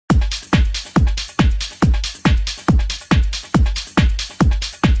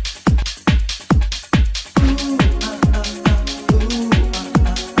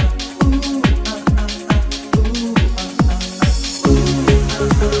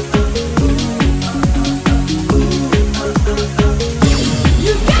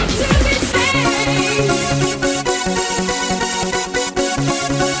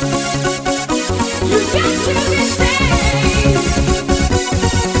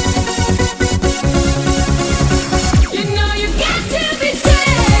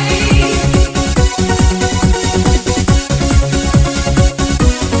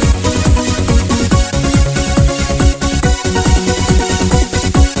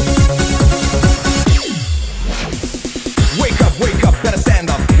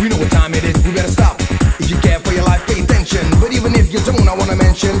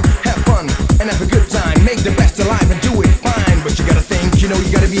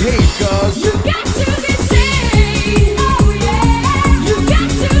behave, cause you got to be saved. Oh yeah. You got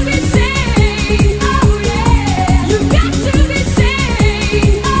to be saved. Oh yeah. You got to be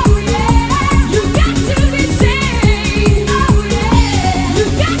saved. Oh yeah. You got to be saved. Oh yeah. You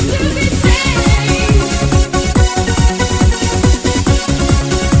got to be saved.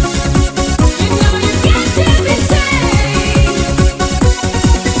 You know you got to be saved.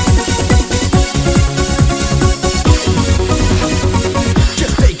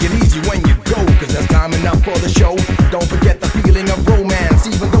 just take it easy when you go, cause there's time enough for the show. Don't forget the feeling of romance,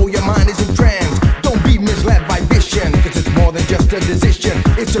 even though your mind is in trance. Don't be misled by vision, cause it's more than just a decision.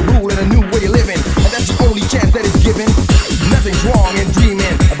 It's a rule and a new way of living, and that's the only chance that is given. Nothing's wrong in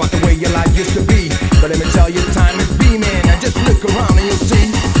dreaming about the way your life used to be, but let me tell you, time is beaming. And just look around and you'll see.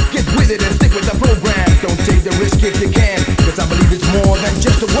 Get with it and stick with the program. Don't take the risk if you can, cause I believe it's more than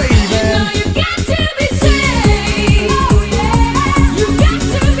just a way